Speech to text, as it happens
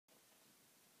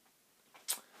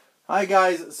Hi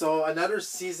guys, so another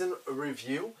season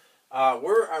review.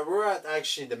 We're at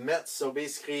actually the Mets. So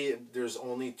basically, there's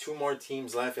only two more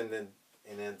teams left, and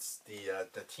it's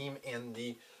the team in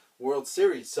the World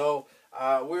Series. So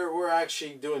we're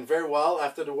actually doing very well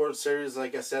after the World Series.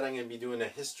 Like I said, I'm gonna be doing a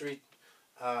history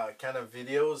kind of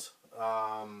videos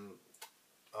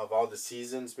of all the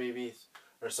seasons, maybe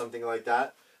or something like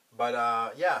that.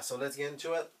 But yeah, so let's get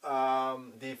into it.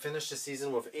 They finished the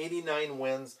season with 89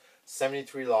 wins,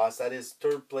 73 losses. That is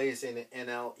third place in the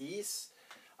NL East,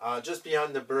 just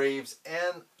behind the Braves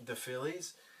and the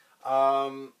Phillies.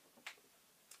 At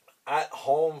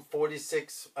home,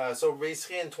 46. So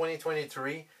basically in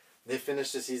 2023, they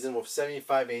finished the season with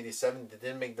 75-87. They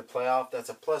didn't make the playoff. That's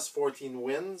a plus 14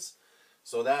 wins.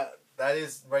 So that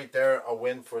is right there a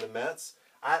win for the Mets.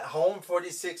 At home,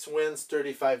 46 wins,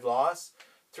 35 losses.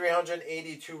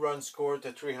 382 runs scored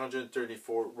to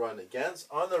 334 run against.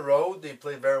 On the road, they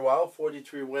played very well.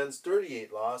 43 wins,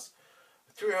 38 losses.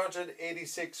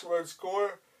 386 runs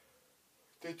scored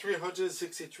to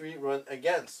 363 run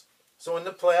against. So in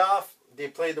the playoff, they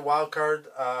played the wild card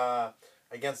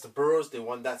against the Brewers. They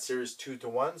won that series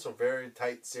 2-1. So very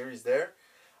tight series there.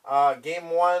 Game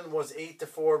 1 was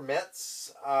 8-4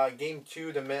 Mets. Game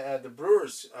 2, the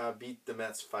Brewers beat the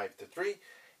Mets 5-3.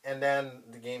 And then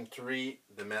the game 3,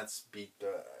 the Mets beat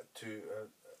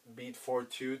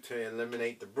 4-2 to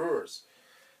eliminate the Brewers.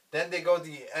 Then they go to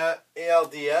the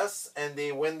ALDS and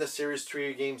they win the series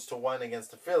 3-1 against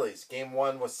the Phillies. Game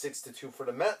 1 was 6-2 for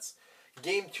the Mets.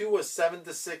 Game 2 was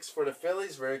 7-6 for the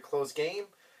Phillies, very close game.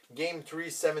 Game 3,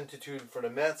 7-2 for the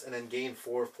Mets, and then Game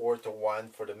 4,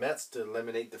 4-1 for the Mets to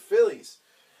eliminate the Phillies.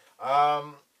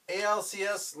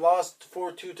 ALCS lost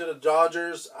 4-2 to the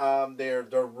Dodgers. Their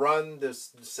run,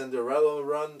 this Cinderella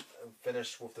run,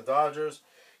 finished with the Dodgers.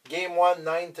 Game 1,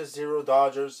 9-0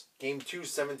 Dodgers. Game 2,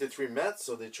 7-3 Mets,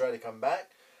 so they try to come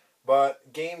back.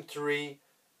 But Game 3,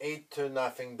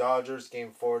 8-0 Dodgers.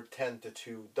 Game 4,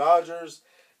 10-2 Dodgers.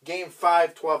 Game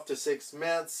 5, 12-6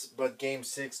 Mets, but Game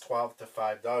 6,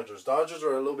 12-5 Dodgers. Dodgers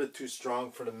are a little bit too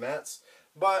strong for the Mets,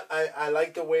 but I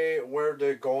like the way where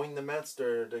they're going. The Mets,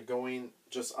 they're going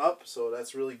just up, so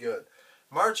that's really good.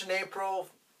 March and April,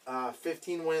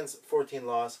 15 wins, 14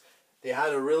 losses. They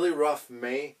had a really rough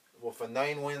May with a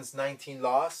 9 wins, 19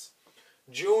 losses.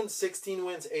 June, 16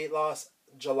 wins, 8 losses.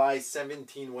 July,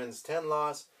 17 wins, 10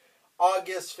 losses.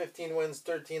 August, 15 wins,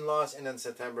 13 losses. And then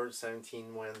September,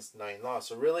 17 wins, 9 losses.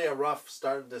 So really a rough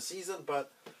start of the season, but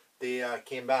they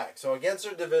came back. So against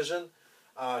their division,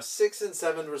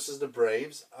 6-7 versus the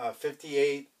Braves.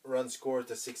 58 runs scored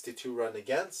to 62 run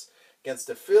against. Against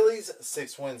the Phillies,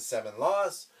 6 wins, 7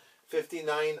 losses.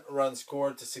 59 runs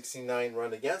scored to 69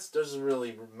 run against. Doesn't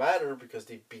really matter because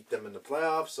they beat them in the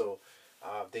playoffs, so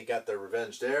they got their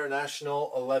revenge there.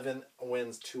 National, 11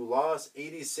 wins, 2 losses.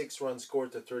 86 runs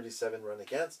scored to 37 run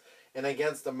against. And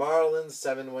against the Marlins,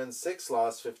 7 wins, 6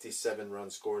 losses. 57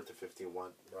 runs scored to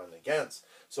 51 run against.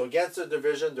 So against the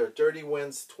division, they're 30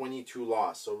 wins, 22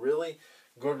 losses. So really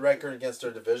good record against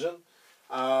their division.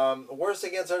 Worst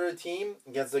against other team,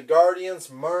 against the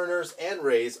Guardians, Mariners, and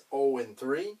Rays,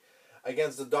 0-3.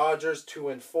 Against the Dodgers,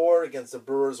 2-4. Against the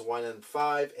Brewers,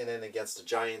 1-5. And then against the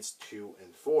Giants,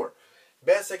 2-4.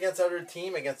 Best against other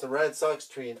team, against the Red Sox,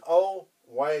 3-0.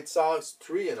 White Sox,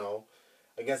 3-0.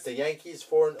 Against the Yankees,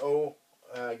 4-0.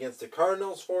 Against the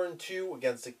Cardinals, 4-2.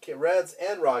 Against the Reds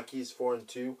and Rockies,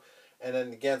 4-2. And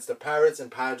then against the Pirates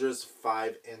and Padres,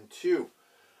 5-2.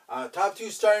 Top 2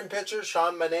 starting pitcher,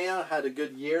 Sean Manaea, had a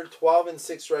good year.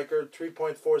 12-6 record,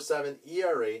 3.47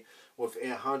 ERA with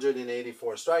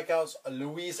 184 strikeouts.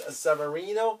 Luis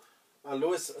Severino,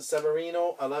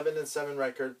 11-7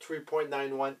 record,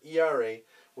 3.91 ERA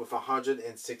with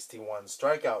 161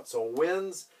 strikeouts. So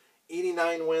wins,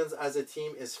 89 wins as a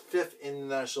team is 5th in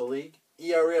the National League.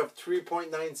 ERA of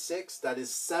 3.96, that is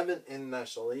 7th in the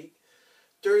National League.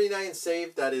 39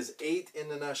 save, that is 8th in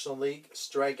the National League.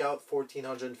 Strikeout,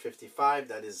 1,455,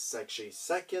 that is actually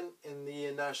 2nd in the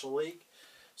National League.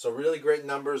 So really great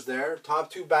numbers there.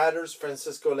 Top 2 batters,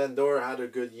 Francisco Lindor had a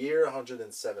good year,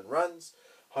 107 runs,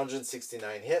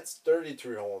 169 hits,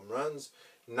 33 home runs,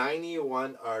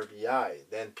 91 RBI.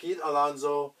 Then Pete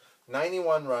Alonso,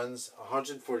 91 runs,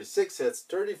 146 hits,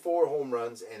 34 home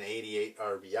runs, and 88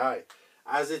 RBI.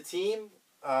 As a team,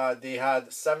 they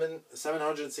had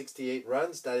 768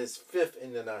 runs. That is 5th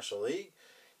in the National League.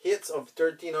 Hits of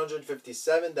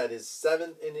 1,357. That is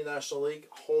 7th in the National League.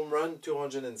 Home run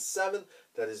 207.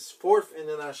 That is 4th in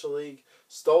the National League.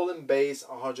 Stolen base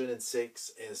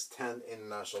 106 is 10th in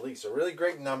the National League. So really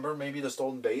great number. Maybe the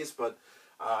stolen base, but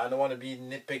I don't want to be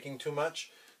nitpicking too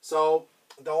much. So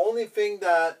The only thing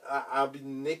that I'll be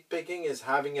nitpicking is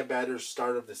having a better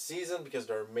start of the season because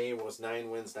their May was 9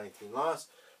 wins, 19 loss.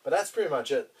 But that's pretty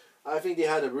much it. I think they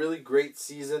had a really great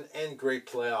season and great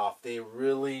playoff. They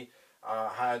really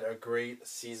had a great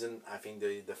season. I think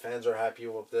the fans are happy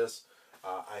with this.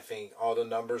 I think all the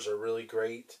numbers are really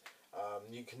great.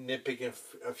 You can nitpick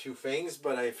a few things,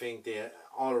 but I think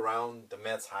all around the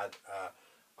Mets had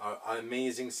an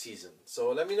amazing season.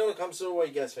 So let me know in the comments below what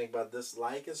you guys think about this.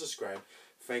 Like and subscribe.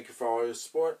 Thank you for all your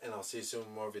support, and I'll see you soon with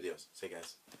more videos. See you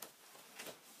guys.